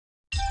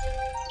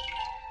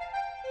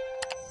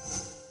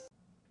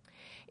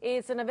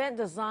It's an event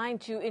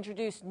designed to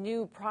introduce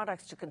new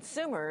products to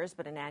consumers,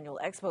 but an annual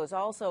expo is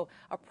also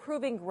a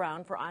proving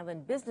ground for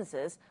island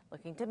businesses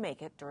looking to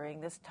make it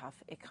during this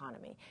tough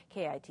economy.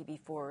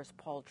 KITV4's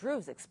Paul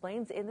Drews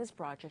explains in this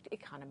Project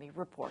Economy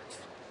report.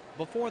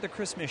 Before the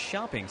Christmas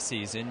shopping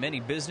season,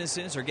 many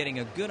businesses are getting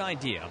a good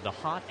idea of the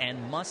hot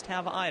and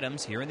must-have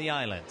items here in the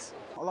islands.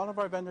 A lot of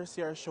our vendors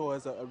see our show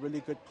as a really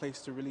good place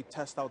to really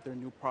test out their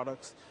new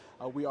products.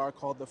 We are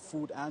called the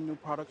Food and New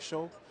Product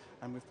Show,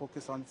 and we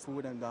focus on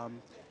food, and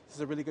this is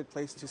a really good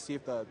place to see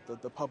if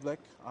the public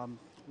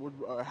would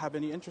have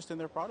any interest in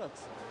their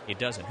products. It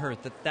doesn't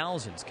hurt that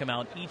thousands come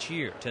out each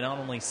year to not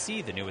only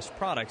see the newest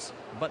products,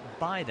 but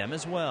buy them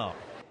as well.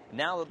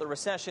 Now that the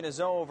recession is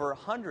over,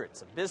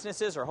 hundreds of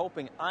businesses are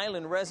hoping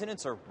island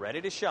residents are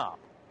ready to shop.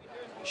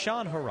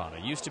 Sean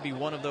Harada used to be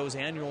one of those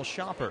annual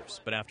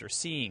shoppers, but after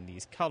seeing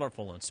these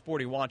colorful and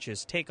sporty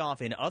watches take off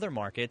in other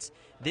markets,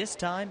 this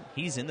time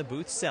he's in the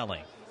booth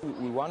selling.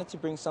 We wanted to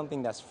bring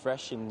something that's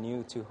fresh and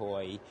new to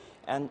Hawaii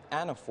and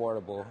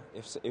affordable.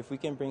 If we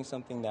can bring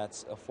something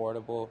that's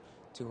affordable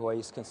to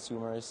Hawaii's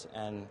consumers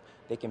and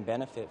they can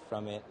benefit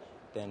from it,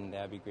 then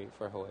that'd be great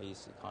for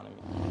Hawaii's economy.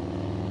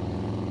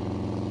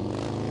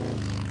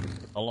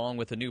 Along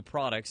with the new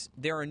products,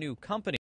 there are new companies